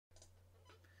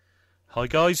Hi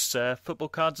guys, Football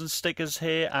Cards and Stickers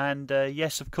here, and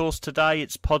yes, of course, today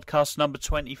it's podcast number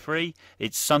 23.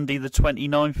 It's Sunday the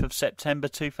 29th of September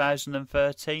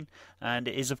 2013, and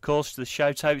it is, of course, the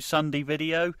Shout Out Sunday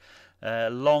video.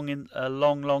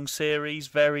 Long series,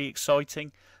 very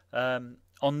exciting.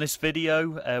 On this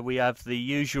video, we have the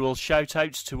usual shout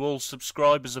outs to all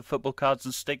subscribers of Football Cards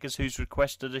and Stickers who's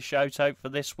requested a shout out for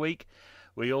this week.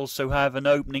 We also have an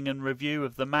opening and review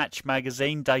of the Match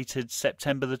magazine dated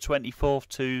September the 24th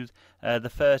to the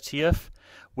 30th.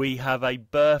 We have a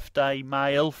birthday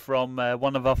mail from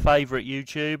one of our favourite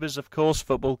YouTubers, of course,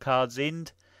 Football Cards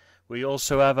Ind. We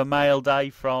also have a mail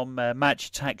day from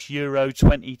MATCH ATTAX Euro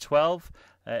 2012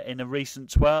 in a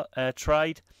recent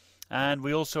trade. And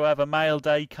we also have a mail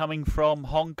day coming from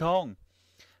Hong Kong.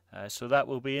 So that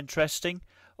will be interesting.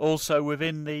 Also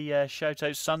within the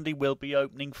Shoutout Sunday, we'll be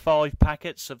opening 5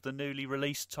 packets of the newly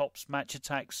released Topps Match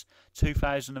Attacks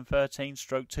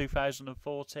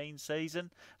 2013/2014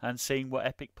 season and seeing what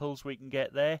epic pulls we can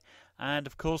get there. And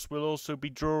of course, we'll also be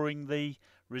drawing the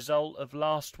result of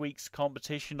last week's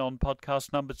competition on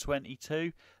podcast number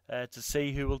 22 to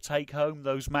see who will take home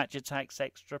those Match Attacks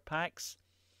extra packs.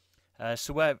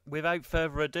 So without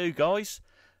further ado, guys,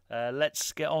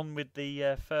 let's get on with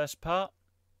the first part.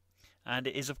 And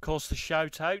it is, of course, the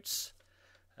shout-outs.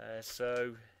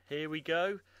 So here we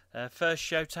go. First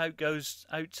shout-out goes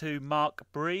out to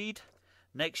Mark Breed.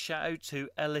 Next shout-out to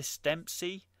Ellis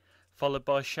Dempsey. Followed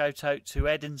by shout-out to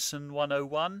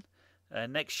Edinson101.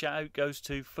 Next shout-out goes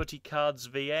to Footy Cards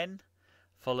VN.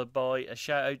 Followed by a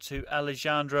shout-out to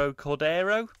Alejandro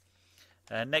Cordero.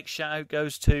 Next shout-out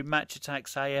goes to Match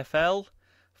Attacks AFL.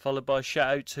 Followed by a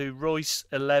shout-out to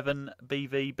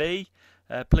Royce11BVB.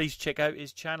 Please check out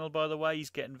his channel, by the way. He's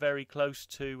getting very close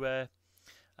to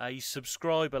a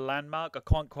subscriber landmark. I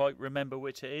can't quite remember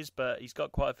which it is, but he's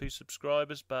got quite a few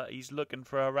subscribers, but he's looking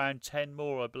for around 10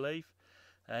 more, I believe.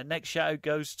 Next shout out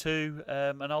goes to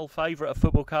an old favourite of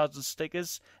Football Cards and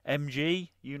Stickers,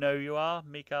 MG, you know who you are,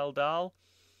 Mikael Dahl.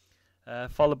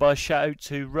 Followed by a shout out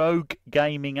to Rogue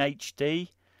Gaming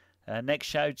HD. Next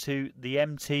shout out to the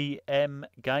MTM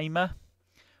Gamer.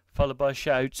 Followed by a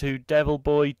shout out to Devil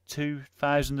Boy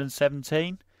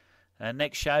 2017.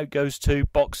 Next shout out goes to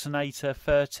Boxinator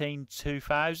 13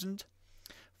 2000.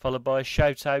 Followed by a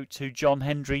shout out to John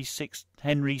Henry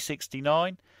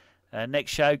 69.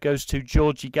 Next shout out goes to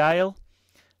Georgie Gale.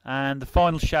 And the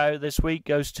final shout out this week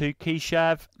goes to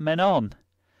Keshav Menon.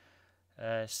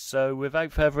 So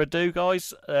without further ado,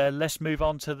 guys, let's move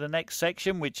on to the next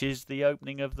section, which is the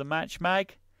opening of the Match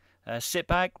Mag. Sit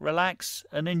back, relax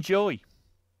and enjoy.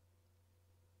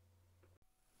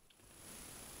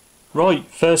 Right,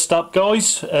 first up,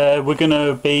 guys, we're going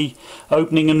to be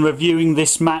opening and reviewing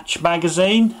this Match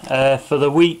magazine for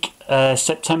the week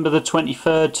September the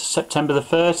 23rd to September the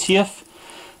 30th.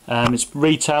 It's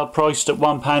retail priced at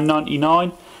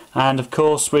 £1.99, and of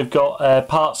course we've got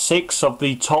part 6 of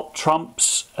the Top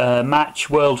Trumps Match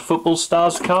World Football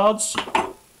Stars cards.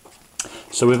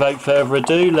 So without further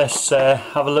ado, let's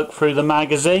have a look through the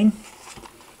magazine.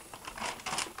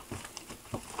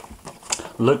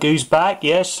 Look who's back,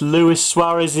 yes, Luis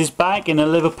Suarez is back in a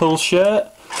Liverpool shirt.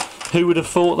 Who would have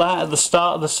thought that at the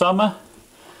start of the summer?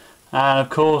 And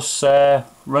of course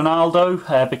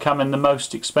Ronaldo becoming the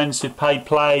most expensive paid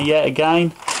player yet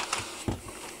again.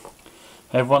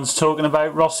 Everyone's talking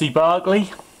about Rossi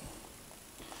Barkley.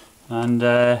 And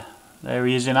there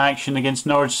he is in action against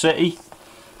Norwich City.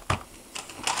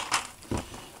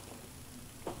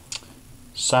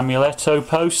 Samuel Eto'o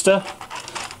poster.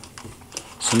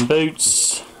 Some boots.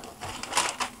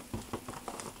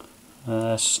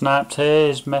 Snapped here,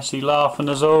 is Messi laughing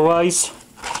as always.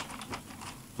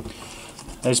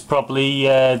 There's probably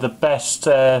the best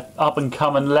up and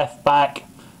coming left back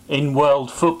in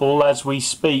world football as we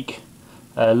speak,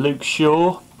 Luke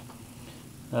Shaw.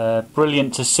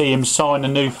 Brilliant to see him sign a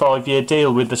new 5-year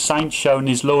deal with the Saints, showing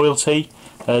his loyalty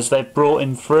as they've brought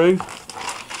him through.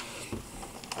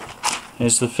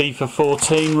 There's the FIFA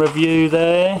 14 review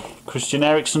there. Christian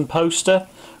Eriksen poster.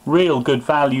 Real good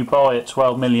value buy at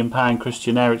 £12 million,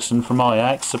 Christian Eriksen from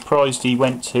Ajax. Surprised he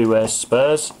went to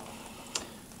Spurs.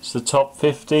 It's the top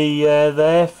 50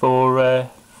 there for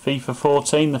FIFA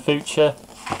 14, the future.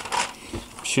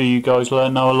 I'm sure you guys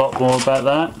know a lot more about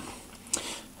that.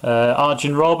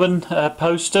 Arjen Robben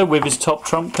poster with his top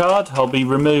trump card. I'll be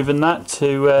removing that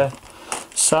to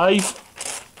save.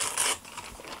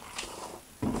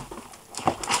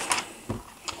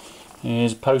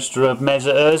 Here's a poster of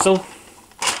Mesut Ozil.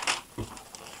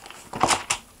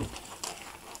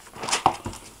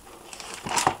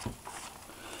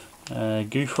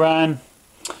 Gouffran,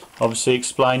 obviously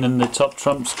explaining the top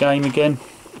trumps game again.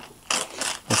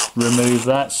 remove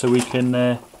that so we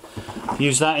can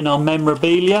use that in our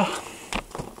memorabilia,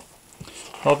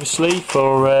 obviously,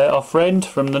 for our friend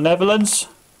from the Netherlands.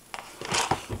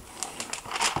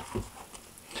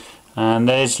 And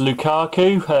there's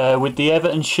Lukaku with the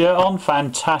Everton shirt on.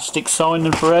 Fantastic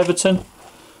signing for Everton.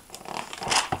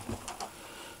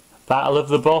 Battle of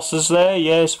the bosses there.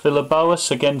 Yes,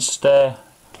 Villas-Boas against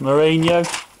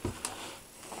Mourinho.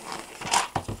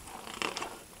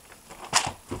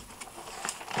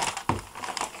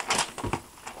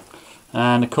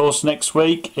 And of course next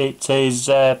week it is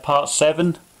part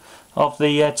 7 of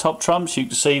the top trumps. You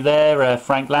can see there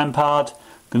Frank Lampard,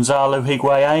 Gonzalo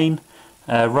Higuain,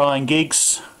 Ryan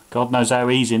Giggs, God knows how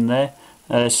he's in there,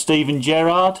 Steven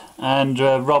Gerrard and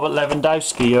Robert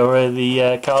Lewandowski are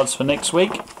the cards for next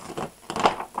week.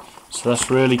 So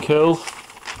that's really cool.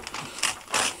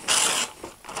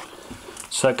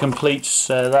 So that completes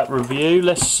that review.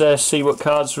 Let's see what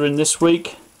cards are in this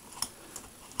week.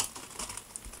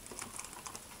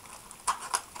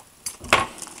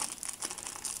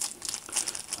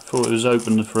 I thought it was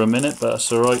open for a minute, but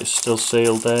that's alright, it's still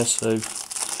sealed there, so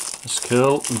that's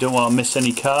cool. We don't want to miss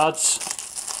any cards.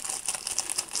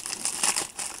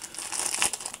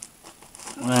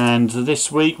 And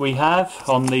this week we have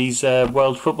on these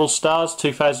World Football Stars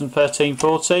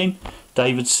 2013-14,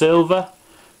 David Silva,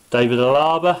 David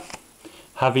Alaba,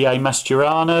 Javier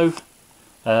Mascherano,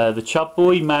 the Chub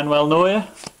Boy, Manuel Neuer,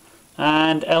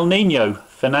 and El Nino,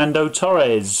 Fernando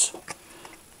Torres.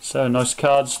 So nice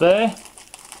cards there.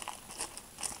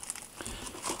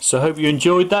 So I hope you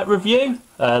enjoyed that review.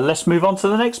 Let's move on to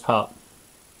the next part.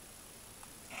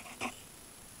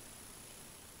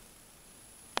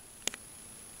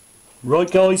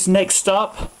 Right guys, next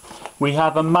up we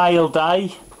have a mail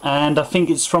day, and I think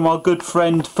it's from our good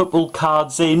friend Football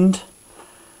Cards Ind.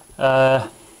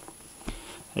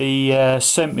 He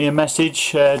sent me a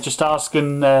message just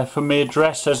asking for my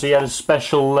address, as he had a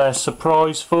special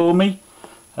surprise for me.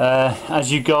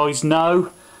 As you guys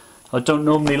know, I don't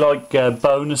normally like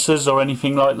bonuses or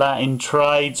anything like that in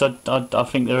trades. I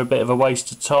think they're a bit of a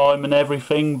waste of time and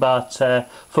everything, but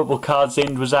Football Cards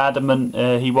Ind was adamant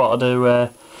he wanted to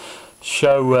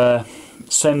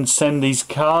send these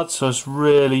cards, so it's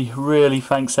really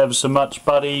thanks ever so much,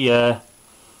 buddy.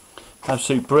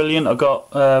 Absolute brilliant. I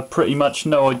got pretty much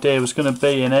no idea it was going to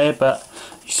be in here, but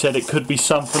he said it could be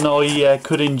something I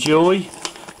could enjoy,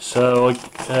 so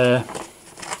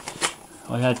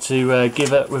I had to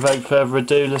give it, without further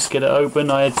ado, let's get it open.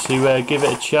 I had to give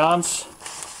it a chance.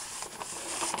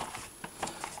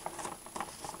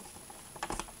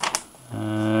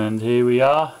 And here we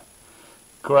are.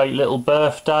 Great little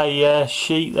birthday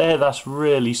sheet there. That's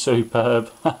really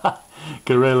superb.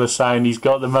 Gorilla saying he's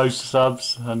got the most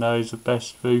subs. I know he's the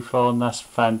best Buffon. That's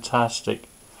fantastic.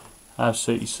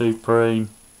 Absolutely supreme.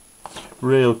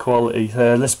 Real quality.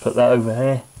 Let's put that over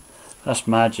here. That's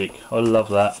magic. I love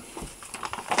that.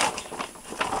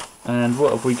 And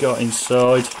what have we got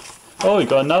inside? Oh, we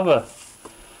got another.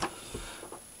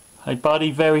 Hey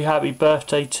buddy, very happy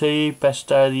birthday to you. Best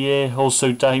day of the year.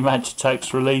 Also day Match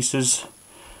Attacks releases.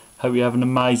 Hope you have an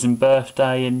amazing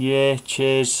birthday and year.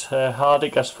 Cheers,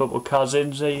 Hardik. That's Football Cards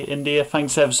India.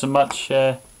 Thanks ever so much,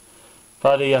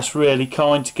 buddy. That's really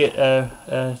kind to get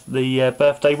the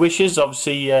birthday wishes.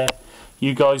 Obviously,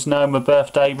 you guys know my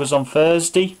birthday was on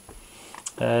Thursday.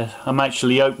 I'm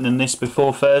actually opening this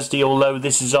before Thursday, although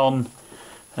this is on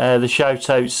the Shout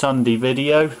Out Sunday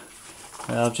video.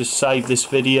 I've just saved this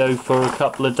video for a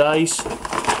couple of days,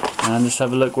 and let's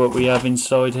have a look what we have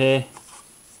inside here.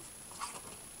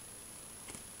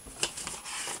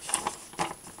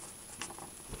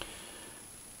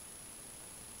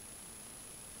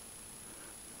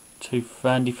 Two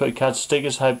Vandy Footy Card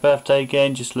stickers. Happy birthday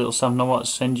again. Just a little something I want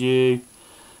to send you.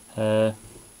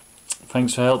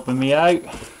 Thanks for helping me out.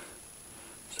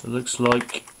 So it looks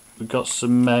like we've got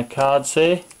some cards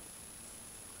here.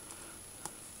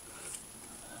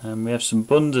 And we have some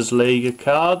Bundesliga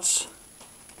cards.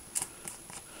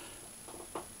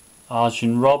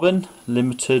 Arjen Robben,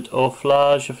 limited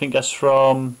Orflage. I think that's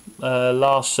from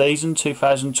last season,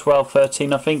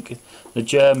 2012-13. I think the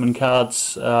German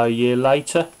cards are a year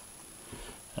later.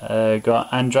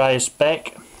 Got Andreas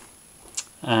Beck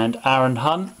and Aaron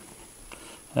Hunt.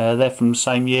 They're from the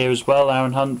same year as well.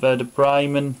 Aaron Hunt, Werder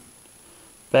Bremen.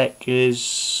 Beck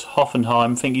is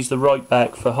Hoffenheim. I think he's the right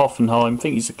back for Hoffenheim. I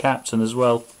think he's the captain as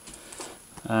well.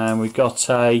 And we've got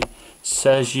a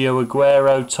Sergio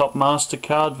Aguero top master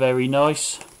card, very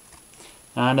nice.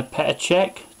 And a Petr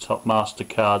Cech top master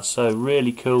card. So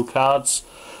really cool cards.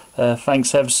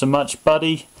 Thanks ever so much,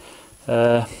 buddy.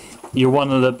 You're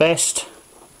one of the best.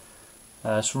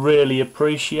 It's really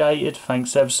appreciated.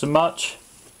 Thanks ever so much.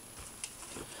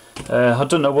 I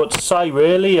don't know what to say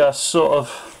really. I'm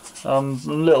a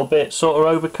little bit sort of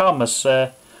overcome. It's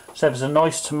ever so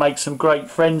nice to make some great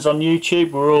friends on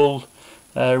YouTube. We're all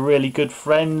really good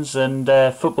friends, and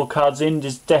Football Cards Ind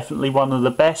is definitely one of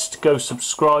the best. Go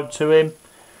subscribe to him.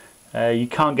 You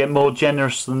can't get more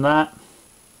generous than that.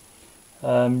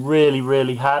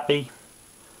 Really happy.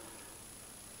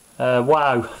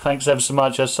 Wow, thanks ever so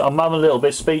much. I'm a little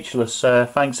bit speechless.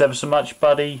 Thanks ever so much,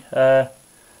 buddy.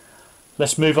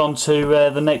 Let's move on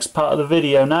to the next part of the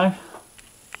video now.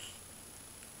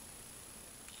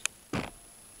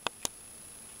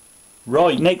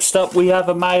 Right, next up we have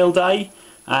a mail day,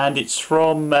 and it's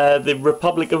from the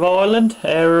Republic of Ireland,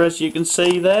 as you can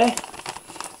see there.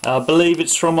 I believe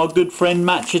it's from our good friend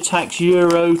Match Attacks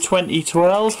Euro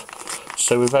 2012.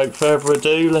 So without further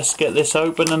ado, let's get this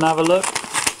open and have a look.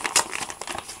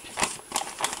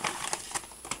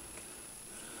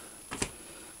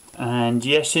 And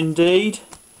yes indeed,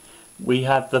 we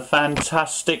have the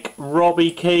fantastic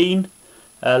Robbie Keane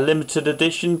limited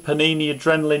edition Panini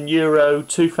Adrenalyn Euro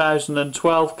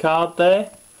 2012 card there.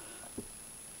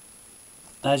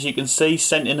 As you can see,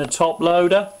 sent in a top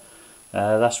loader.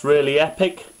 That's really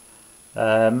epic.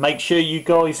 Make sure you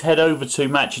guys head over to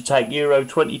Match Attack Euro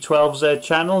 2012's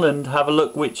channel and have a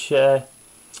look what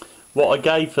I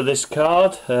gave for this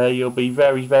card. You'll be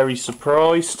very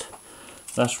surprised.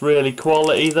 That's really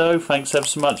quality though. Thanks ever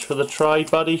so much for the trade,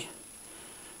 buddy.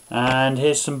 And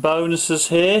here's some bonuses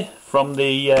here from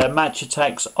the Match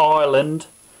Attacks Ireland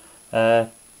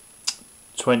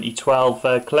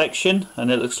 2012 collection, and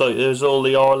it looks like there's all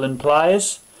the Ireland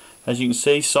players. As you can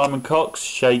see, Simon Cox,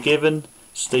 Shay Given,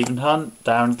 Stephen Hunt,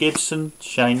 Darren Gibson,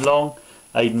 Shane Long,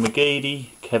 Aidan McGeady,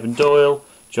 Kevin Doyle,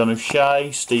 John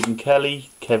O'Shea, Stephen Kelly,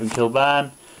 Kevin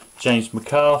Kilban, James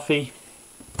McCarthy,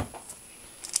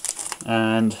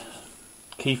 and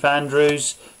Keith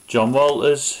Andrews, John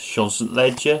Walters, Sean St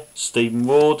Ledger, Stephen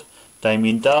Ward,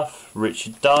 Damien Duff,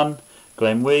 Richard Dunn,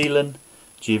 Glenn Whelan,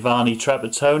 Giovanni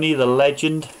Trapattoni, the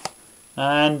legend,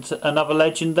 and another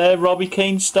legend there, Robbie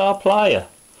Keane, star player.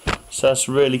 So that's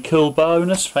a really cool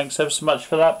bonus. Thanks ever so much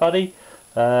for that, buddy.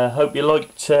 Hope you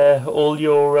liked all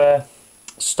your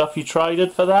stuff you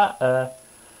traded for that,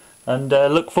 and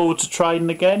look forward to trading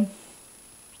again.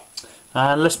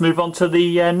 And let's move on to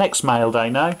the next mail day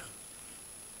now.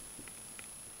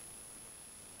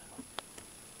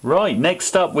 Right,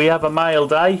 next up we have a mail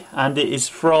day, and it is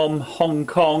from Hong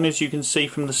Kong, as you can see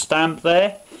from the stamp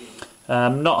there.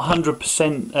 Not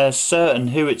 100% certain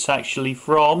who it's actually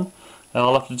from.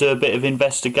 I'll have to do a bit of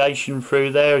investigation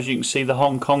through there. As you can see, the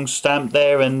Hong Kong stamp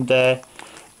there, and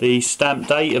the stamp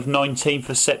date of 19th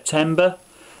of September.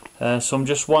 So I'm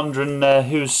just wondering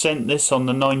who sent this on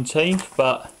the 19th,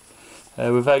 but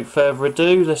without further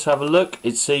ado, let's have a look.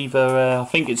 It's either, I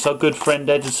think it's our good friend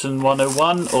Edison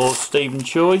 101 or Stephen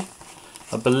Choi.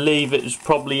 I believe it was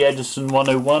probably Edison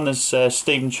 101, as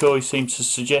Stephen Choi seems to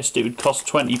suggest it would cost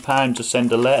 £20 to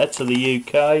send a letter to the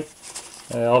UK.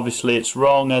 Obviously it's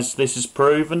wrong, as this is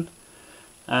proven.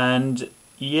 And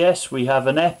yes, we have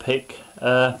an epic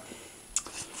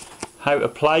how to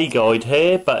play guide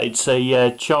here, but it's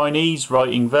a Chinese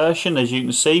writing version, as you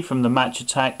can see from the Match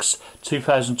Attacks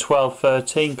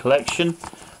 2012-13 collection.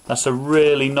 That's a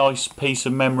really nice piece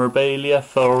of memorabilia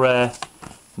for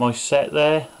my set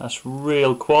there. That's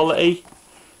real quality.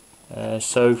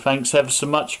 So thanks ever so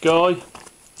much, guy.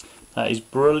 That is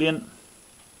brilliant.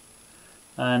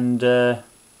 And yeah,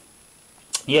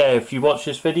 if you watch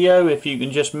this video, if you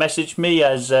can just message me,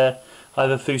 as I have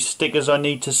a few stickers I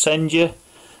need to send you.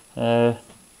 So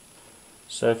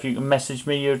if you can message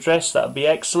me your address, that would be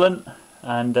excellent.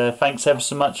 And thanks ever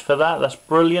so much for that. That's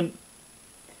brilliant.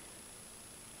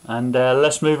 And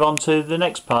let's move on to the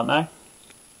next part now.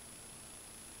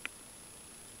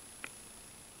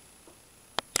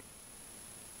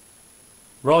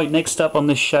 Right, next up on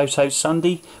this Shoutout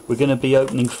Sunday, we're going to be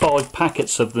opening 5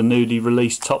 packets of the newly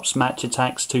released Topps Match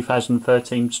Attacks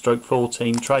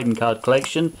 2013/14 trading card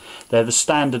collection. They're the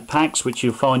standard packs, which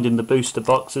you'll find in the booster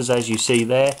boxes, as you see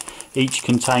there. Each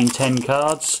contain 10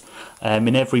 cards.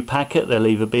 In every packet there'll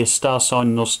either be a star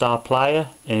sign or star player.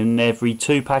 In every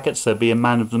 2 packets there'll be a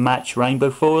man of the match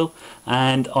rainbow foil,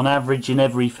 and on average in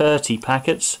every 30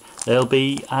 packets there'll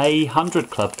be a 100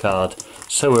 club card.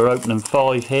 So we're opening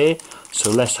 5 here. So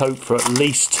let's hope for at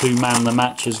least 2 man the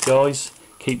matches, guys.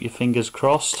 Keep your fingers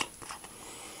crossed.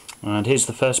 And here's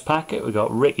the first packet. We've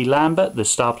got Ricky Lambert, the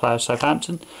star player of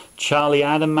Southampton. Charlie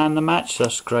Adam man the match.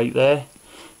 That's great there.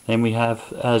 Then we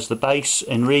have as the base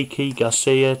Enrique,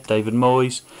 Garcia, David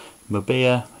Moyes,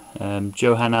 Mobia,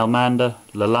 Johan Almanda,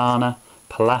 Lallana,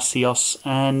 Palacios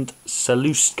and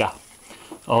Saluska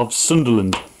of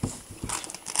Sunderland.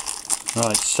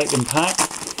 Right, second pack,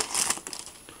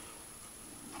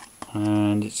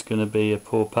 and it's going to be a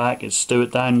poor pack. It's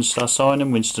Stuart Downing, Star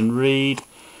Signing, Winston Reid,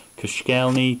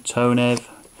 Koscielny, Tonev,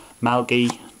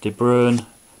 Malky, De Bruyne,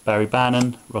 Barry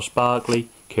Bannon, Ross Barkley,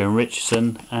 Kieran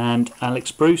Richardson and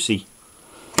Alex Brucey.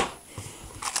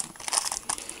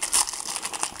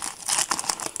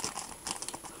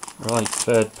 Right,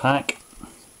 third pack,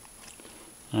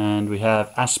 and we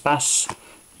have Aspas,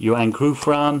 Johan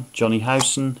Crufran, Johnny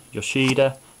Howson,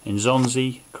 Yoshida,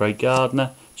 Nzonzi, Craig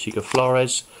Gardner, Chico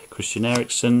Flores, Christian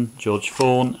Eriksen, George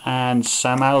Fawn and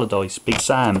Sam Allardyce, Big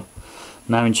Sam,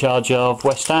 now in charge of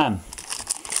West Ham.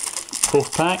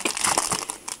 Fourth pack,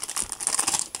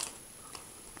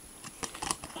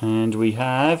 and we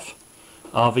have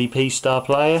RVP star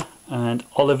player and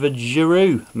Oliver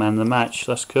Giroud, man of the match.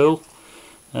 That's cool.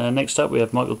 Next up we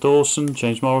have Michael Dawson,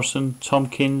 James Morrison,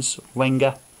 Tompkins,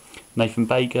 Wenger, Nathan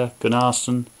Baker,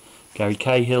 Gunnarsson, Gary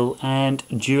Cahill and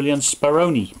Julian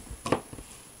Speroni.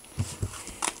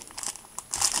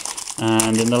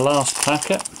 And in the last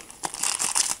packet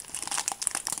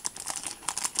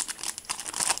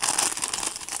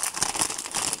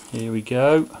here we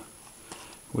go,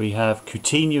 we have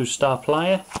Coutinho star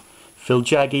player, Phil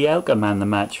Jagielka man the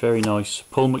match, very nice,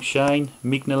 Paul McShane,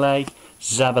 Mignolet,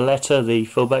 Zabaleta the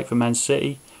fullback for Man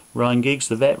City, Ryan Giggs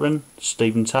the veteran,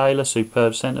 Stephen Taylor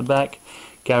superb centre back,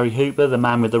 Gary Hooper the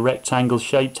man with the rectangle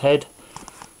shaped head,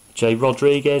 Jay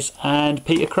Rodriguez and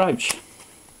Peter Crouch.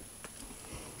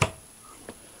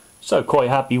 So quite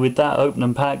happy with that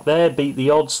opening pack there, beat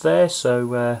the odds there.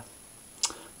 So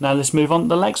now let's move on to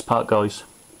the next part, guys.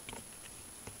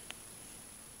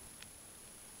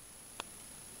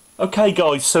 Okay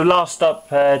guys, so last up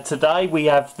today we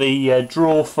have the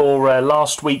draw for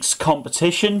last week's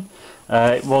competition.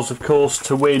 It was of course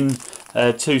to win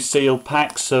 2 sealed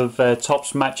packs of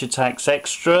Topps Match Attacks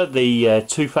Extra, the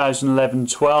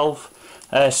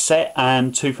 2011-12 set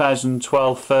and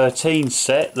 2012-13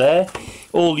 set there.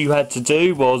 All you had to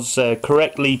do was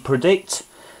correctly predict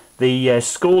the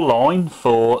scoreline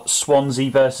for Swansea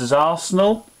versus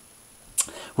Arsenal,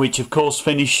 which of course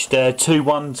finished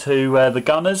 2-1 to the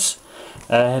Gunners.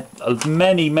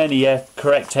 Many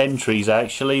correct entries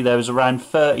actually. There was around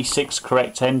 36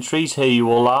 correct entries. Here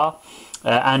you all are.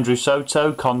 Andrew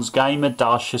Soto, Cons Gamer,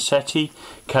 Dash Shassetti,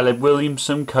 Caleb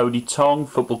Williamson, Cody Tong,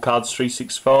 Football Cards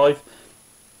 365,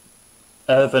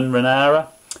 Irvin Renara,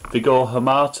 Vigor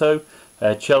Hamato,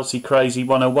 Chelsea Crazy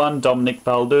 101, Dominic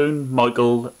Baldoon,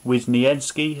 Michael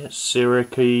Wisniewski,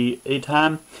 Siriki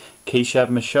Idham, Keishav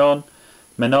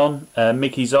Menon,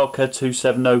 Mickey Zoka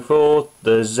 2704,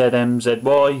 the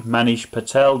ZMZY, Manish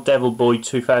Patel, Devil Boy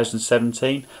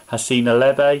 2017, Hasina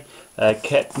Lebe,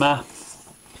 Ketma,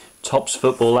 Topps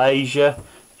Football Asia,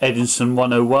 Edinson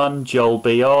 101, Joel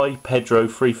BI, Pedro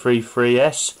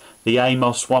 333S, the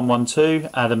Amos 112,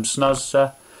 Adam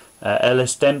Snuzza,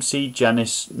 Ellis Dempsey,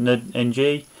 Janice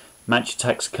NG, Match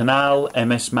Attacks Canal,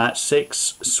 MS Match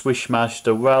 6,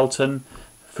 Swishmaster Welton,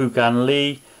 Fugan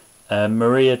Lee,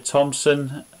 Maria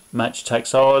Thompson, Match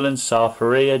Attacks Ireland,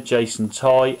 Safaria, Jason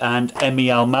Tai and Emmy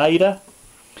Almeida.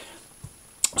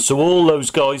 So all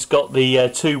those guys got the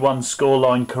 2-1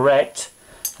 scoreline correct.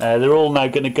 They're all now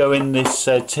going to go in this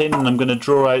tin and I'm going to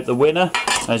draw out the winner.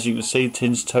 As you can see, the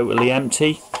tin's totally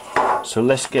empty. So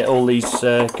let's get all these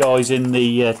guys in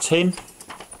the tin.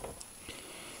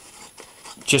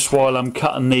 Just while I'm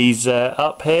cutting these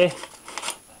up here,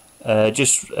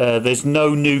 there's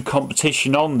no new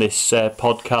competition on this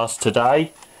podcast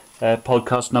today,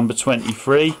 podcast number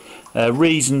 23.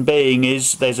 Reason being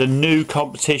is there's a new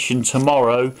competition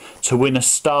tomorrow to win a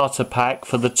starter pack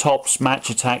for the Topps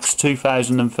Match Attacks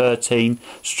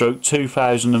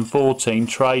 2013/2014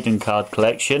 trading card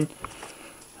collection.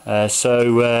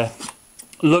 So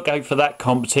look out for that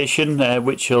competition,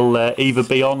 which will either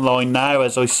be online now,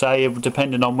 as I say,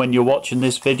 depending on when you're watching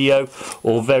this video,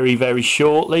 or very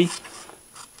shortly.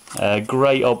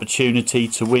 Great opportunity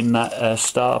to win that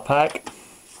starter pack.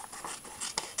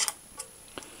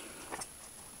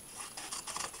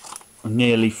 I'm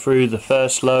nearly through the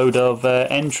first load of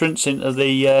entrants into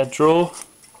the draw.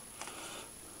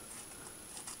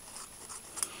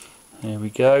 There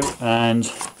we go,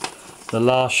 and the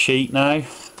last sheet now.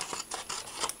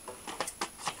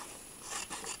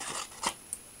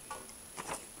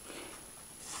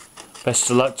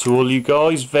 Best of luck to all you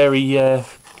guys.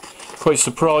 Quite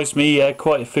surprised me,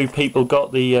 quite a few people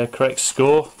got the correct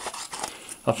score.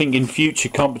 I think in future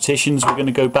competitions we're going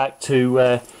to go back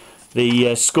to the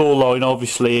scoreline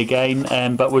obviously again,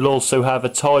 but we'll also have a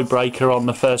tiebreaker on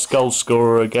the first goal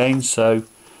scorer again, so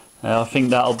I think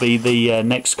that'll be the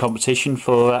next competition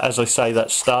for, as I say,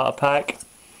 that starter pack.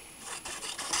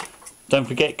 Don't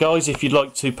forget guys, if you'd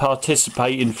like to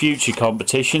participate in future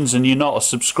competitions and you're not a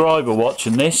subscriber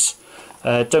watching this,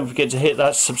 don't forget to hit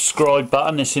that subscribe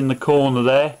button. It's in the corner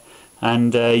there,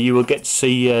 and you will get to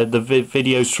see the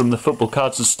videos from the Football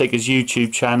Cards and Stickers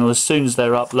YouTube channel as soon as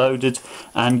they're uploaded,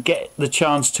 and get the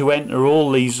chance to enter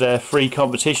all these free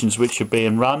competitions which are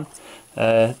being run.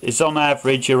 It's on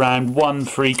average around 1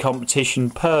 free competition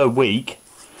per week.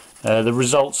 The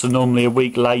results are normally a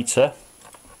week later.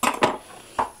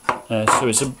 So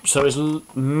it's a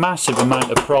massive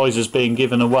amount of prizes being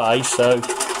given away, so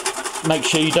make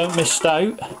sure you don't miss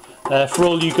out. For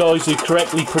all you guys who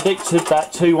correctly predicted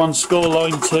that 2-1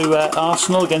 scoreline to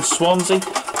Arsenal against Swansea,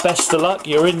 best of luck,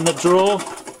 you're in the draw.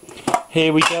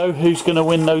 Here we go, who's going to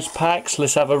win those packs?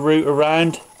 Let's have a route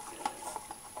around.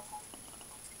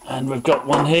 And we've got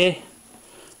one here,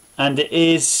 and it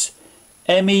is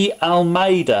Emmy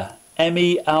Almeida.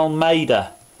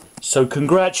 So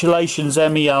congratulations,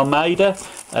 Emmy Almeida.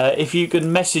 If you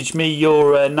can message me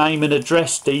your name and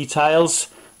address details,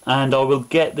 and I will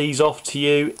get these off to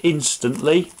you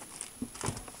instantly.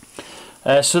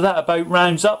 So that about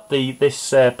rounds up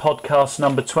this podcast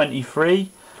number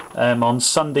 23 on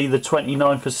Sunday the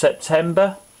 29th of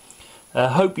September.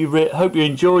 Hope you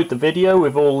enjoyed the video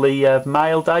with all the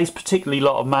mail days, particularly a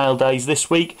lot of mail days this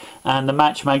week, and the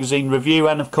Match magazine review,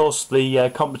 and of course the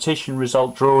competition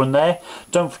result drawing there.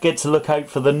 Don't forget to look out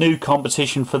for the new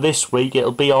competition for this week.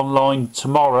 It'll be online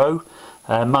tomorrow,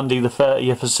 Monday the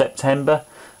 30th of September,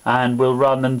 and will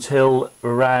run until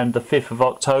around the 5th of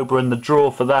October, and the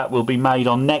draw for that will be made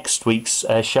on next week's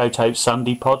Shoutout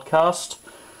Sunday podcast.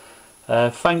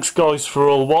 Thanks guys for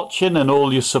all watching and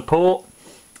all your support.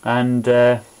 And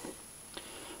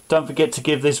don't forget to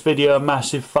give this video a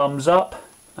massive thumbs up,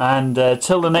 and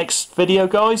till the next video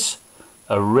guys,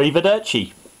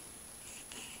 arrivederci.